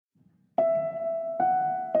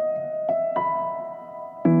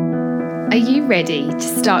Are you ready to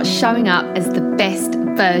start showing up as the best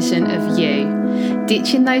version of you?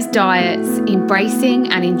 Ditching those diets, embracing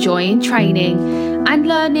and enjoying training, and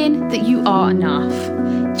learning that you are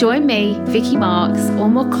enough. Join me, Vicky Marks, or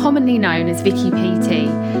more commonly known as Vicky PT,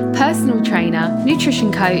 personal trainer,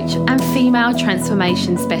 nutrition coach, and female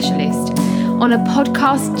transformation specialist, on a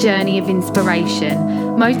podcast journey of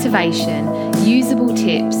inspiration, motivation, usable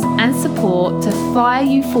tips and support to fire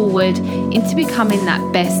you forward into becoming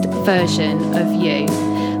that best version of you,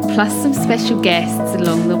 plus some special guests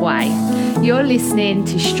along the way. You're listening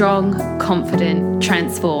to Strong, Confident,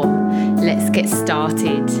 Transform. Let's get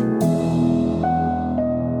started.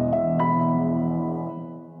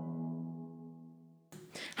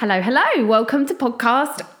 Hello. Welcome to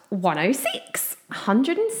podcast 106.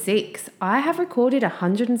 106. I have recorded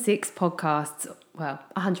 106 podcasts. Well,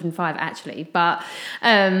 105 actually, but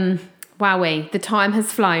wowee, the time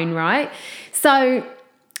has flown, right? So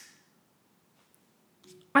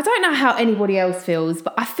I don't know how anybody else feels,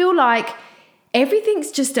 but I feel like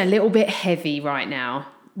everything's just a little bit heavy right now.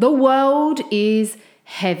 The world is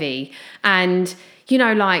heavy. And,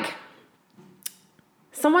 like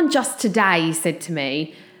someone just today said to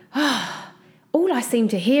me, all I seem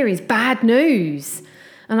to hear is bad news.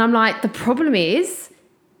 And I'm like, the problem is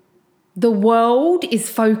the world is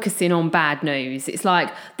focusing on bad news. It's like,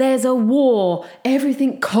 there's a war,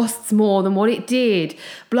 everything costs more than what it did,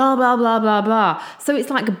 blah, blah, blah, blah, blah. So it's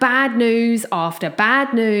like bad news after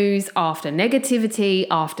negativity,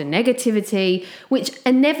 which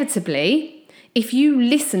inevitably, if you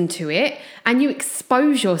listen to it and you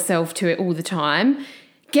expose yourself to it all the time,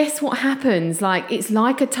 guess what happens? Like, it's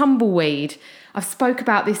like a tumbleweed. I've spoke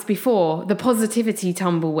about this before, the positivity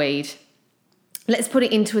tumbleweed. Let's put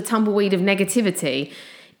it into a tumbleweed of negativity.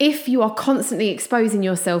 If you are constantly exposing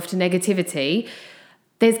yourself to negativity,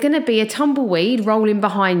 there's going to be a tumbleweed rolling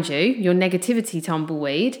behind you, your negativity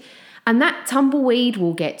tumbleweed, and that tumbleweed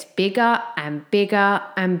will get bigger and bigger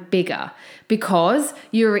and bigger because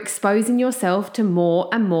you're exposing yourself to more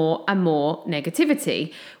and more and more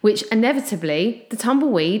negativity, which inevitably the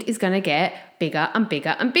tumbleweed is going to get bigger and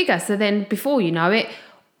bigger and bigger. So then before you know it,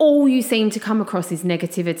 all you seem to come across is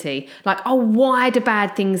negativity. Like, oh, why do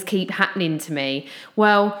bad things keep happening to me?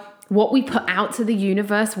 Well, what we put out to the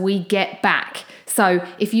universe, we get back. So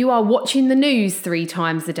if you are watching the news 3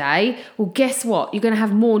 times a day, well, guess what? You're going to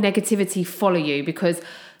have more negativity follow you because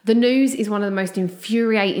the news is one of the most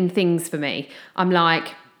infuriating things for me. I'm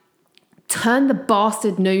like, turn the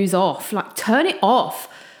bastard news off. Like, turn it off.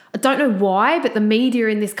 I don't know why, but the media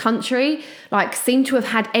in this country seem to have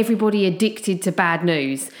had everybody addicted to bad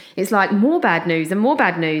news. It's like more bad news and more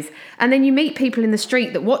bad news. And then you meet people in the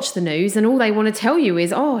street that watch the news and all they want to tell you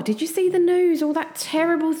is, oh, did you see the news? All that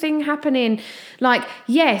terrible thing happening. Like,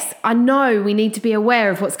 yes, I know we need to be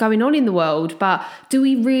aware of what's going on in the world, but do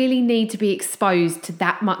we really need to be exposed to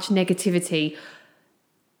that much negativity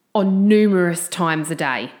on numerous times a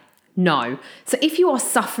day? No. So if you are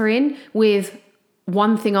suffering with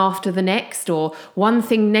one thing after the next, or one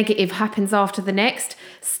thing negative happens after the next,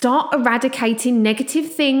 start eradicating negative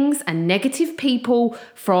things and negative people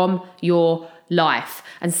from your life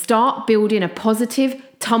and start building a positive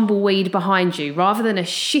tumbleweed behind you rather than a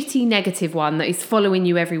shitty negative one that is following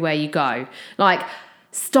you everywhere you go. Like,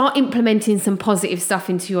 start implementing some positive stuff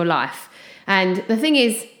into your life. And the thing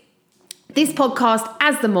is, this podcast,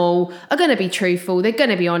 as them all, are going to be truthful. They're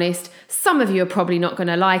going to be honest. Some of you are probably not going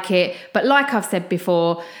to like it. But like I've said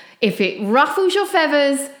before, if it ruffles your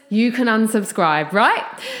feathers, you can unsubscribe, right?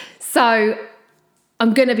 So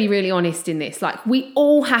I'm going to be really honest in this. Like, we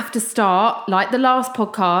all have to start, like the last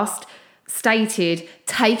podcast stated,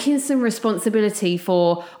 taking some responsibility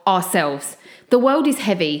for ourselves. The world is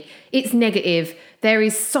heavy. It's negative. There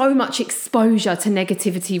is so much exposure to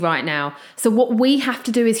negativity right now. So what we have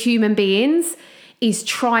to do as human beings is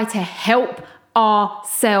try to help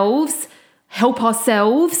ourselves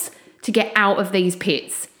to get out of these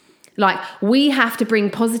pits. Like, we have to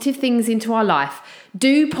bring positive things into our life,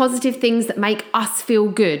 do positive things that make us feel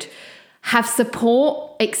good, have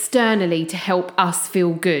support externally to help us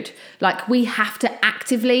feel good. Like, we have to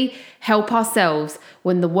actively help ourselves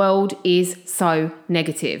when the world is so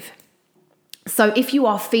negative. So if you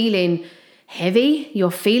are feeling heavy,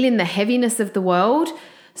 you're feeling the heaviness of the world,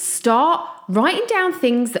 start writing down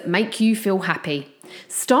things that make you feel happy.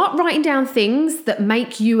 Start writing down things that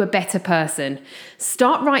make you a better person.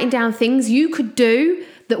 Start writing down things you could do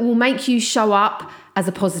that will make you show up as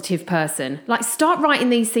a positive person. Like, start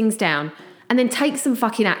writing these things down and then take some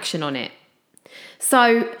fucking action on it.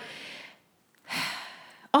 So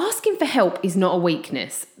asking for help is not a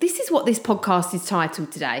weakness. This is what this podcast is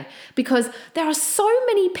titled today, because there are so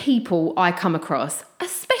many people I come across,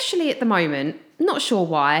 especially at the moment, not sure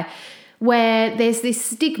why, where there's this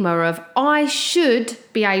stigma of I should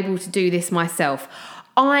be able to do this myself.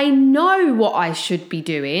 I know what I should be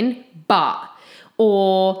doing, but,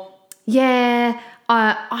 or yeah,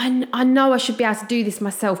 I know I should be able to do this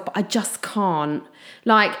myself, but I just can't.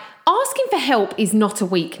 Like, asking for help is not a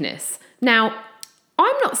weakness. Now,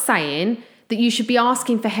 I'm not saying that you should be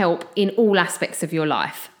asking for help in all aspects of your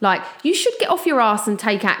life. Like, you should get off your ass and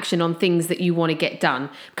take action on things that you want to get done,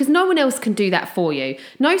 because no one else can do that for you.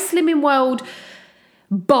 No Slimming World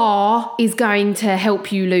bar is going to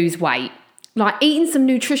help you lose weight. Like, eating some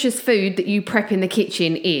nutritious food that you prep in the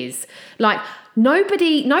kitchen is. Like,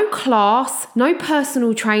 nobody, no class, no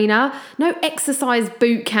personal trainer, no exercise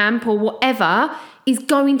boot camp or whatever is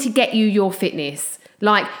going to get you your fitness.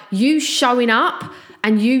 Like, you showing up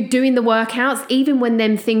and you doing the workouts, even when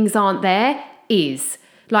them things aren't there, is.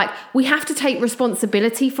 Like, we have to take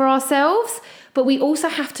responsibility for ourselves, but we also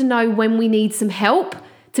have to know when we need some help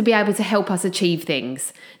to be able to help us achieve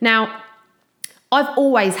things. Now, I've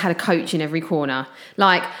always had a coach in every corner.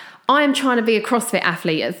 Like, I am trying to be a CrossFit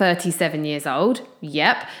athlete at 37 years old.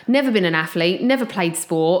 Yep. Never been an athlete, never played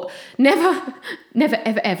sport, never,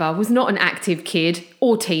 ever, was not an active kid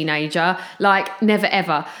or teenager. Like, never,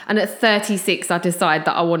 ever. And at 36, I decide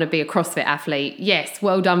that I want to be a CrossFit athlete. Yes,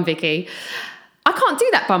 well done, Vicky. I can't do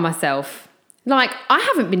that by myself. Like, I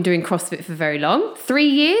haven't been doing CrossFit for very long, 3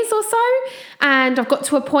 years or so. And I've got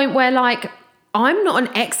to a point where, like, I'm not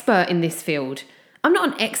an expert in this field. I'm not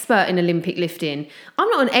an expert in Olympic lifting. I'm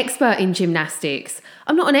not an expert in gymnastics.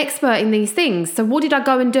 I'm not an expert in these things. So what did I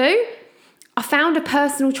go and do? I found a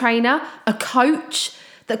personal trainer, a coach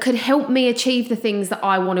that could help me achieve the things that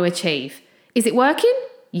I want to achieve. Is it working?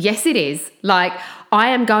 Yes, it is. Like, I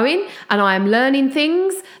am going and I am learning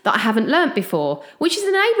things that I haven't learnt before, which is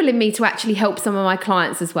enabling me to actually help some of my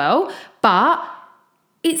clients as well. But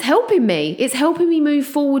it's helping me. It's helping me move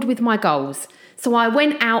forward with my goals. So I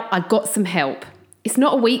went out, I got some help. It's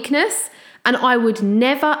not a weakness, and I would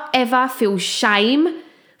never, ever feel shame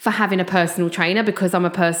for having a personal trainer because I'm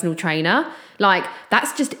a personal trainer. Like,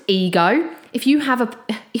 that's just ego. If you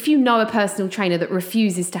know a personal trainer that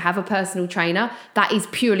refuses to have a personal trainer, that is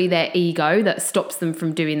purely their ego that stops them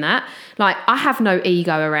from doing that. Like, I have no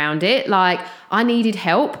ego around it. Like, I needed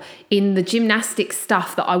help in the gymnastics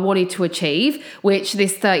stuff that I wanted to achieve, which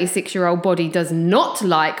this 36-year-old body does not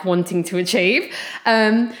like wanting to achieve.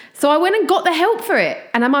 So I went and got the help for it.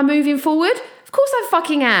 And am I moving forward? Of course I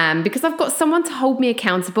fucking am, because I've got someone to hold me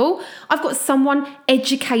accountable. I've got someone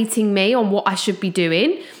educating me on what I should be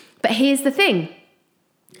doing. But here's the thing.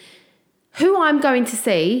 Who I'm going to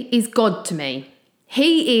see is God to me.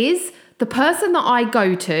 He is the person that I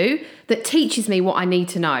go to that teaches me what I need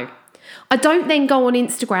to know. I don't then go on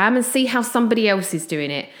Instagram and see how somebody else is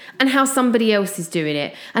doing it and how somebody else is doing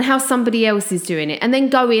it and how somebody else is doing it, and then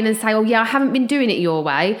go in and say, oh yeah, I haven't been doing it your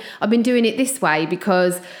way. I've been doing it this way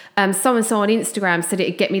because so-and-so on Instagram said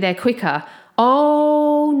it'd get me there quicker.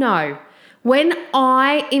 Oh no. When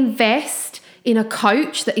I invest in a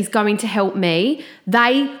coach that is going to help me,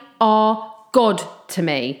 they are God to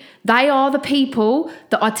me. They are the people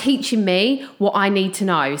that are teaching me what I need to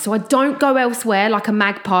know. So I don't go elsewhere like a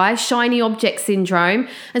magpie, shiny object syndrome,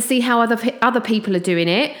 and see how other people are doing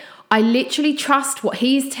it. I literally trust what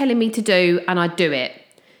he's telling me to do, and I do it.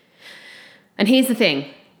 And here's the thing.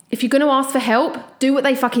 If you're going to ask for help, do what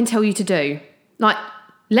they fucking tell you to do. Like,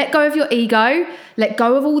 let go of your ego. Let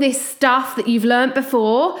go of all this stuff that you've learnt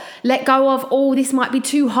before. Let go of, oh, this might be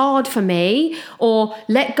too hard for me. Or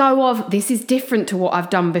let go of, this is different to what I've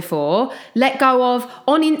done before. Let go of,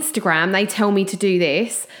 on Instagram, they tell me to do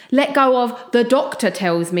this. Let go of, the doctor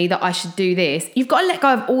tells me that I should do this. You've got to let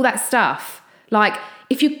go of all that stuff. Like,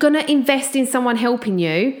 if you're going to invest in someone helping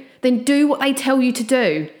you, then do what they tell you to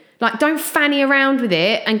do. Like, don't fanny around with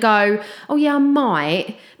it and go, oh yeah, I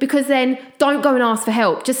might, because then don't go and ask for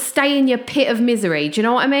help. Just stay in your pit of misery. Do you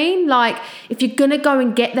know what I mean? Like, if you're going to go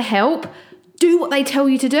and get the help, do what they tell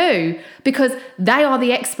you to do, because they are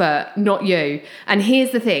the expert, not you. And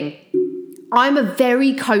here's the thing. I'm a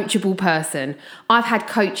very coachable person. I've had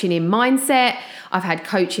coaching in mindset. I've had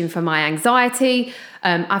coaching for my anxiety.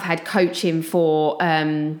 I've had coaching for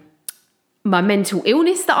my mental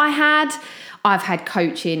illness that I had. I've had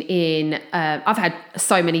coaching in, I've had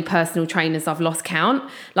so many personal trainers, I've lost count.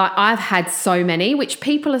 Like, I've had so many, which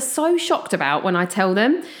people are so shocked about when I tell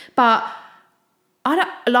them. But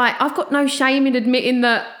I've got no shame in admitting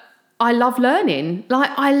that I love learning.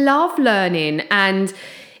 Like, I love learning. And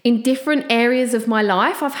in different areas of my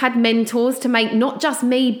life. I've had mentors to make not just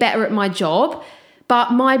me better at my job,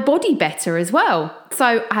 but my body better as well.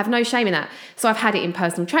 So I have no shame in that. So I've had it in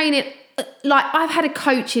personal training. Like, I've had a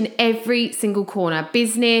coach in every single corner,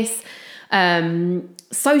 business,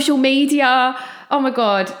 social media. Oh my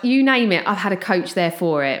God, you name it. I've had a coach there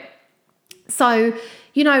for it. So,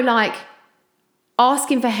 you know, like,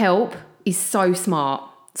 asking for help is so smart.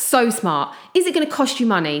 So smart. Is it going to cost you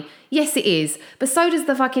money? Yes, it is. But so does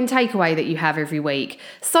the fucking takeaway that you have every week.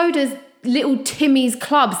 So does little Timmy's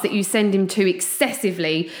clubs that you send him to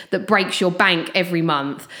excessively that breaks your bank every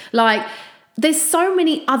month. Like, there's so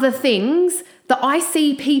many other things that I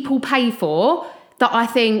see people pay for that I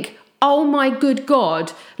think, oh my good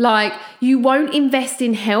God, like, you won't invest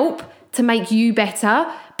in help to make you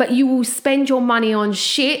better, but you will spend your money on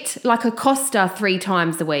shit like a Costa 3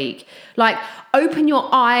 times a week. Like, open your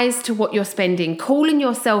eyes to what you're spending, calling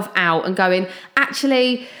yourself out and going,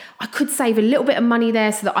 actually, I could save a little bit of money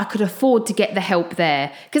there so that I could afford to get the help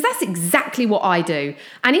there. Because that's exactly what I do.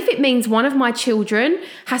 And if it means one of my children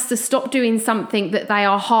has to stop doing something that they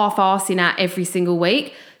are half-arsing at every single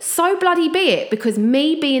week, so bloody be it, because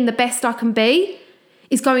me being the best I can be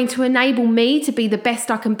is going to enable me to be the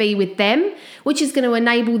best I can be with them, which is going to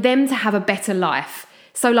enable them to have a better life.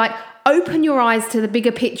 So, like, open your eyes to the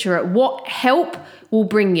bigger picture at what help will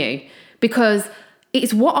bring you, because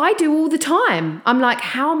it's what I do all the time. I'm like,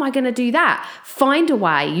 how am I going to do that? Find a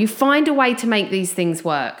way. You find a way to make these things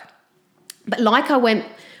work. But like I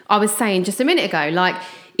was saying just a minute ago, like,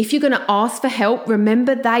 if you're going to ask for help,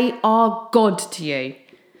 remember they are God to you.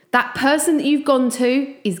 That person that you've gone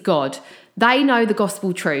to is God. They know the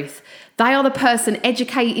gospel truth. They are the person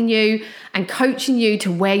educating you and coaching you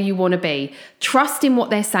to where you want to be. Trust in what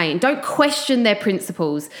they're saying. Don't question their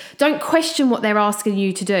principles. Don't question what they're asking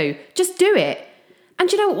you to do. Just do it.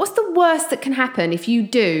 And you know what? What's the worst that can happen if you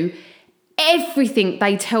do everything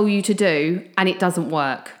they tell you to do and it doesn't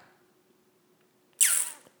work?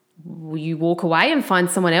 Will you walk away and find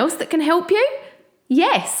someone else that can help you?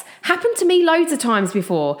 Yes, happened to me loads of times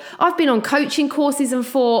before. I've been on coaching courses and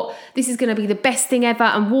thought this is going to be the best thing ever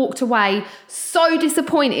and walked away so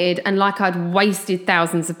disappointed and like I'd wasted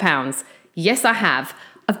thousands of pounds. Yes, I have.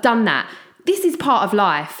 I've done that. This is part of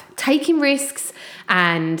life. Taking risks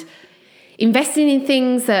and investing in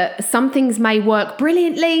things that some things may work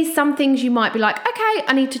brilliantly. Some things you might be like, okay,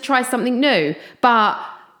 I need to try something new. But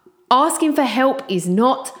asking for help is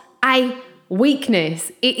not a weakness.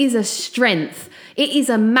 It is a strength. It is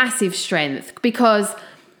a massive strength, because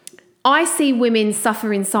I see women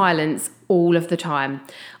suffer in silence all of the time.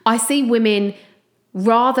 I see women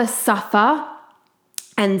rather suffer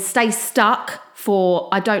and stay stuck for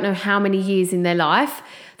I don't know how many years in their life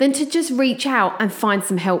than to just reach out and find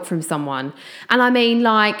some help from someone. And I mean,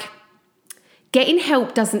 like, getting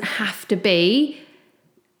help doesn't have to be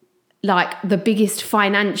like the biggest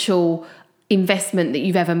financial investment that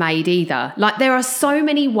you've ever made either. Like, there are so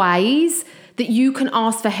many ways that you can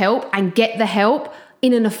ask for help and get the help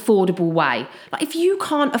in an affordable way. Like, if you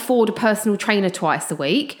can't afford a personal trainer twice a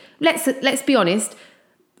week, let's be honest,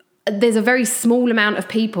 there's a very small amount of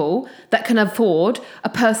people that can afford a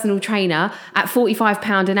personal trainer at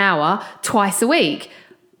 £45 an hour twice a week.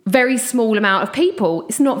 Very small amount of people.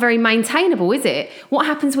 It's not very maintainable, is it? What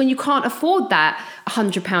happens when you can't afford that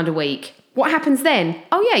 £100 a week? What happens then?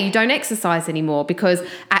 Oh yeah, you don't exercise anymore because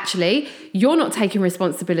actually you're not taking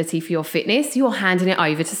responsibility for your fitness, you're handing it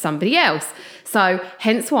over to somebody else. So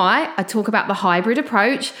hence why I talk about the hybrid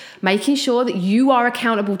approach, making sure that you are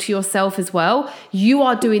accountable to yourself as well. You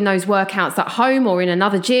are doing those workouts at home or in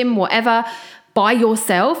another gym, whatever, by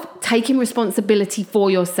yourself, taking responsibility for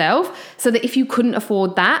yourself so that if you couldn't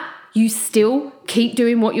afford that, you still keep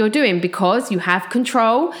doing what you're doing because you have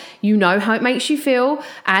control, you know how it makes you feel,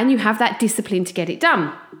 and you have that discipline to get it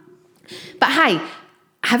done. But hey,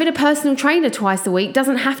 having a personal trainer twice a week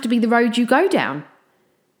doesn't have to be the road you go down.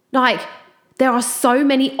 Like, there are so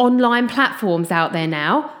many online platforms out there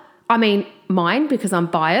now. I mean, mine, because I'm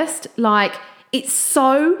biased, like, it's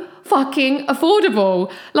so fucking affordable.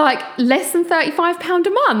 Like, less than £35 a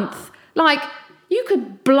month. Like, you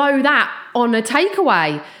could blow that on a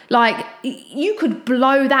takeaway. Like, you could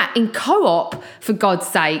blow that in Co-op, for God's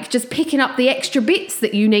sake, just picking up the extra bits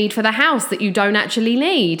that you need for the house that you don't actually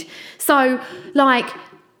need. So, like,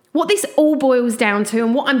 what this all boils down to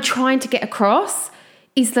and what I'm trying to get across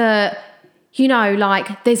is that, you know,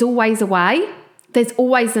 like, there's always a way. There's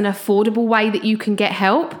always an affordable way that you can get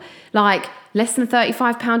help. Like, less than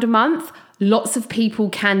 £35 a month, lots of people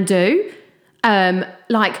can do.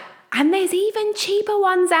 And there's even cheaper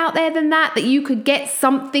ones out there than that you could get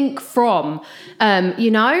something from, you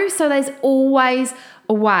know? So there's always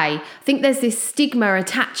away. I think there's this stigma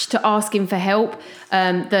attached to asking for help,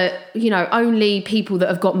 that, only people that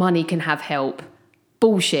have got money can have help.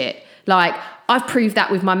 Bullshit. Like, I've proved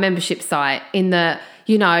that with my membership site in the,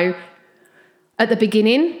 at the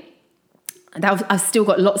beginning, I've still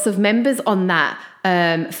got lots of members on that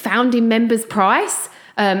founding members price.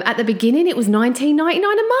 At the beginning, it was $19.99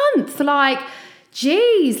 a month. Like,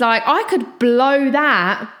 geez, like I could blow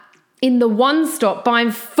that in the one stop buying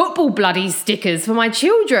football bloody stickers for my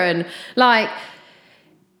children. Like,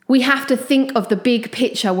 we have to think of the big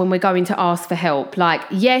picture when we're going to ask for help. Like,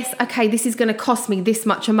 yes, okay, this is going to cost me this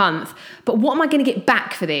much a month, but what am I going to get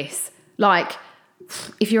back for this? Like,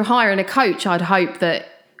 if you're hiring a coach, I'd hope that,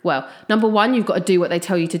 well, number one, you've got to do what they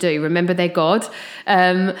tell you to do. Remember, they're God.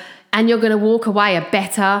 And you're going to walk away a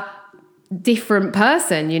better, different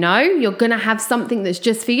person, You're going to have something that's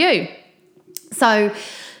just for you. So,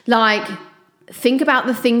 like, think about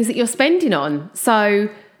the things that you're spending on. So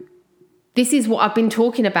this is what I've been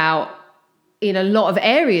talking about in a lot of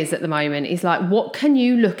areas at the moment, is like, what can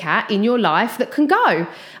you look at in your life that can go?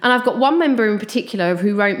 And I've got one member in particular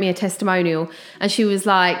who wrote me a testimonial, and she was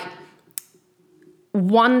like,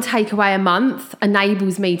 one takeaway a month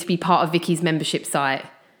enables me to be part of Vicky's membership site.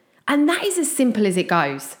 And that is as simple as it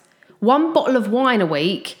goes. One bottle of wine a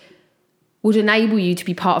week would enable you to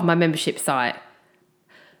be part of my membership site.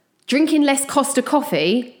 Drinking less Costa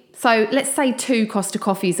coffee, so let's say 2 Costa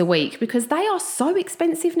coffees a week, because they are so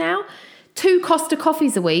expensive now. 2 Costa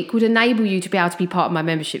coffees a week would enable you to be able to be part of my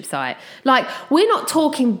membership site. Like, we're not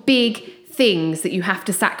talking big things that you have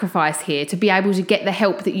to sacrifice here to be able to get the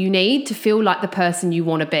help that you need to feel like the person you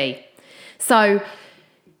want to be. So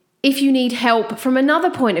if you need help from another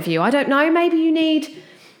point of view, I don't know, maybe you need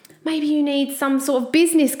some sort of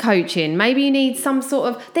business coaching. Maybe you need some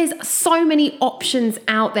sort of, there's so many options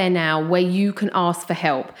out there now where you can ask for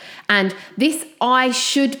help. And this, I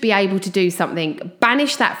should be able to do something.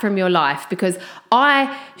 Banish that from your life, because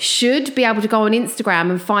I should be able to go on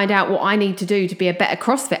Instagram and find out what I need to do to be a better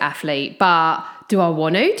CrossFit athlete. But do I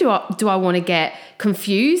want to? Do I want to get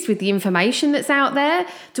confused with the information that's out there?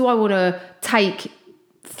 Do I want to take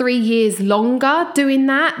 3 years longer doing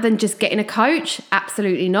that than just getting a coach?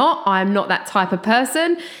 Absolutely not. I'm not that type of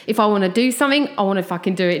person. If I want to do something, I want to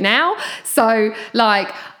fucking do it now. So, like,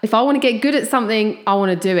 if I want to get good at something, I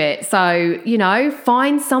want to do it. So,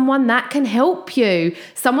 find someone that can help you,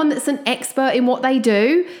 someone that's an expert in what they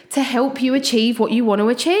do to help you achieve what you want to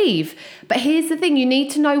achieve. But here's the thing, you need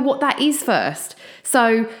to know what that is first.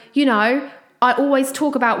 So, I always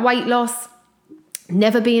talk about weight loss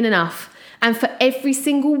never being enough. And for every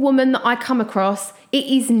single woman that I come across, it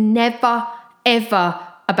is never, ever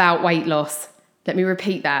about weight loss. Let me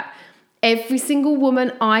repeat that. Every single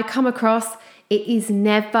woman I come across, it is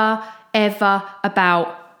never, ever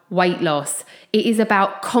about weight loss. It is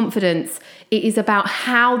about confidence. It is about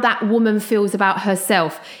how that woman feels about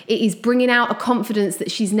herself. It is bringing out a confidence that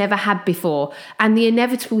she's never had before. And the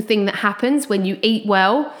inevitable thing that happens when you eat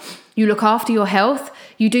well, you look after your health,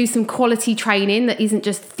 you do some quality training that isn't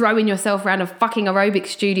just throwing yourself around a fucking aerobic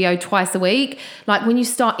studio twice a week. Like, when you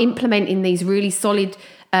start implementing these really solid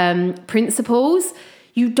principles,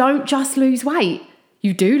 you don't just lose weight.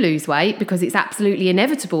 You do lose weight because it's absolutely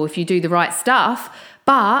inevitable if you do the right stuff,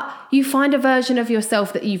 but you find a version of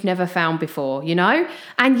yourself that you've never found before,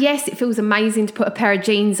 And yes, it feels amazing to put a pair of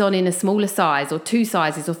jeans on in a smaller size, or 2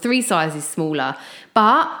 sizes or 3 sizes smaller,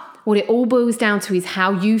 but what it all boils down to is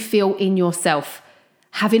how you feel in yourself,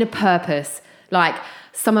 having a purpose. Like,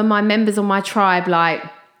 some of my members on my tribe, like,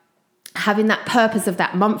 having that purpose of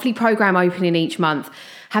that monthly program opening each month,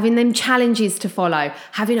 having them challenges to follow,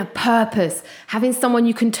 having a purpose, having someone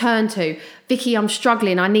you can turn to. Vicky, I'm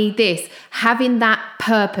struggling, I need this. Having that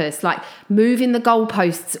purpose, like moving the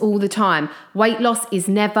goalposts all the time. Weight loss is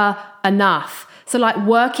never enough. So, like,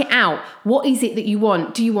 work it out. What is it that you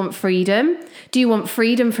want? Do you want freedom? Do you want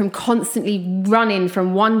freedom from constantly running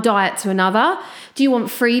from one diet to another? Do you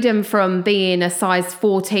want freedom from being a size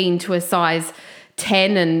 14 to a size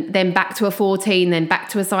 10 and then back to a 14, then back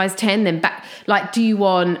to a size 10, then back? Like, do you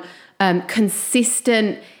want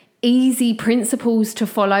consistent, easy principles to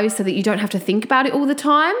follow so that you don't have to think about it all the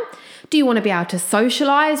time? Do you want to be able to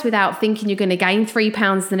socialize without thinking you're going to gain 3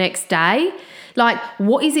 pounds the next day? Like,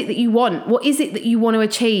 what is it that you want? What is it that you want to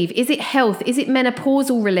achieve? Is it health? Is it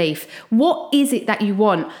menopausal relief? What is it that you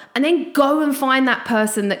want? And then go and find that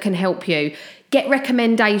person that can help you. Get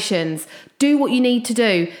recommendations. Do what you need to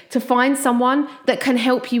do to find someone that can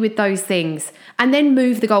help you with those things. And then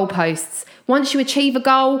move the goalposts. Once you achieve a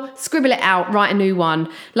goal, scribble it out, write a new one.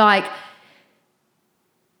 Like,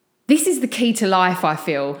 this is the key to life, I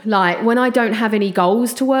feel. Like when I don't have any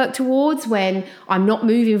goals to work towards, when I'm not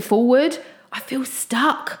moving forward, I feel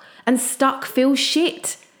stuck, and stuck feels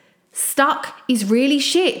shit. Stuck is really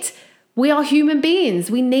shit. We are human beings.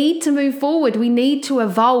 We need to move forward. We need to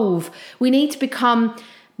evolve. We need to become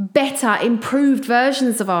better, improved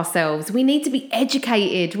versions of ourselves. We need to be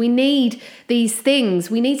educated. We need these things.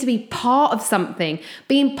 We need to be part of something.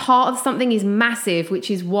 Being part of something is massive, which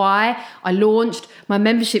is why I launched my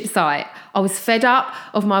membership site. I was fed up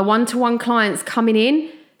of my one-to-one clients coming in,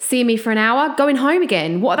 seeing me for an hour, going home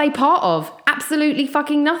again. What are they part of? Absolutely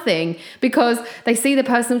fucking nothing, because they see the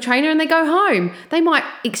personal trainer and they go home. They might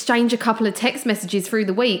exchange a couple of text messages through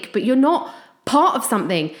the week, but you're not part of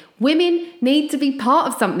something. Women need to be part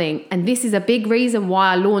of something. And this is a big reason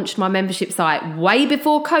why I launched my membership site way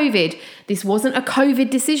before COVID. This wasn't a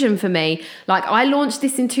COVID decision for me. Like, I launched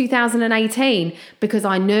this in 2018 because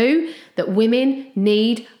I knew that women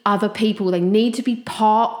need other people. They need to be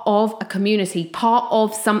part of a community, part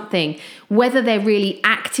of something, whether they're really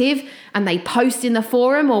active and they post in the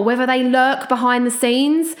forum or whether they lurk behind the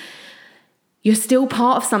scenes. You're still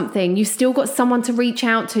part of something. You've still got someone to reach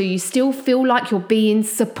out to. You still feel like you're being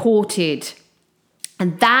supported.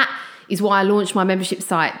 And that is why I launched my membership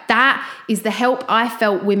site. That is the help I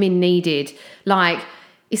felt women needed. Like,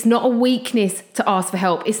 it's not a weakness to ask for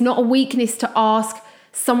help. It's not a weakness to ask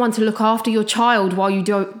someone to look after your child while you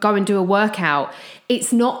go and do a workout.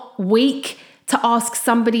 It's not weak to ask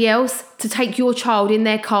somebody else to take your child in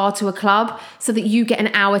their car to a club so that you get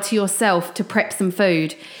an hour to yourself to prep some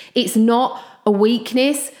food. It's not a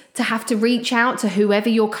weakness to have to reach out to whoever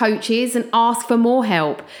your coach is and ask for more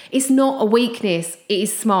help. It's not a weakness, it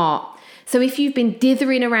is smart. So if you've been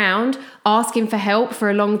dithering around asking for help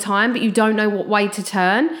for a long time, but you don't know what way to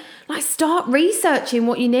turn, like, start researching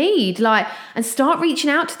what you need, and start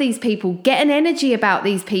reaching out to these people, get an energy about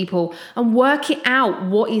these people and work it out.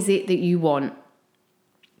 What is it that you want?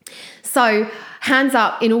 So, hands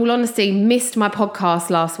up, in all honesty, missed my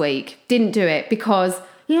podcast last week. Didn't do it because,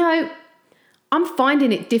 I'm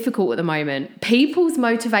finding it difficult at the moment. People's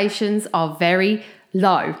motivations are very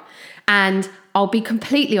low. And I'll be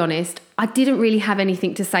completely honest, I didn't really have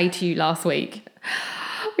anything to say to you last week.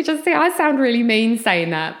 Which I sound really mean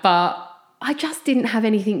saying that, but I just didn't have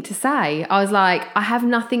anything to say. I was like, I have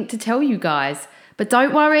nothing to tell you guys. But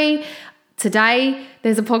don't worry, today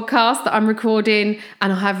there's a podcast that I'm recording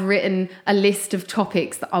and I have written a list of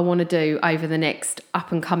topics that I want to do over the next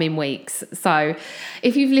up and coming weeks. So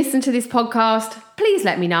if you've listened to this podcast, please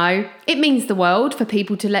let me know. It means the world for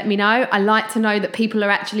people to let me know. I like to know that people are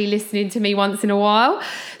actually listening to me once in a while.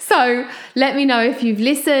 So let me know if you've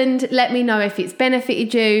listened. Let me know if it's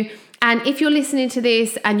benefited you. And if you're listening to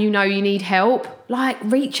this and you know you need help,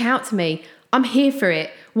 reach out to me. I'm here for it.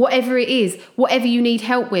 Whatever it is, whatever you need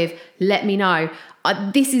help with, let me know.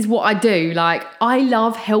 This is what I do. I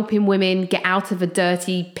love helping women get out of a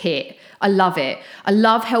dirty pit. I love it. I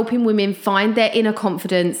love helping women find their inner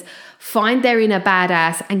confidence, find their inner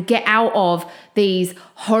badass, and get out of these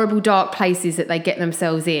horrible dark places that they get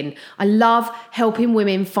themselves in. I love helping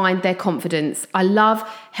women find their confidence. I love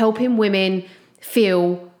helping women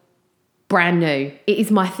feel brand new. It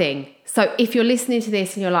is my thing. So if you're listening to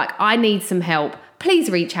this and you're like, I need some help,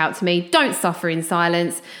 please reach out to me. Don't suffer in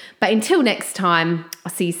silence. But until next time,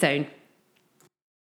 I'll see you soon.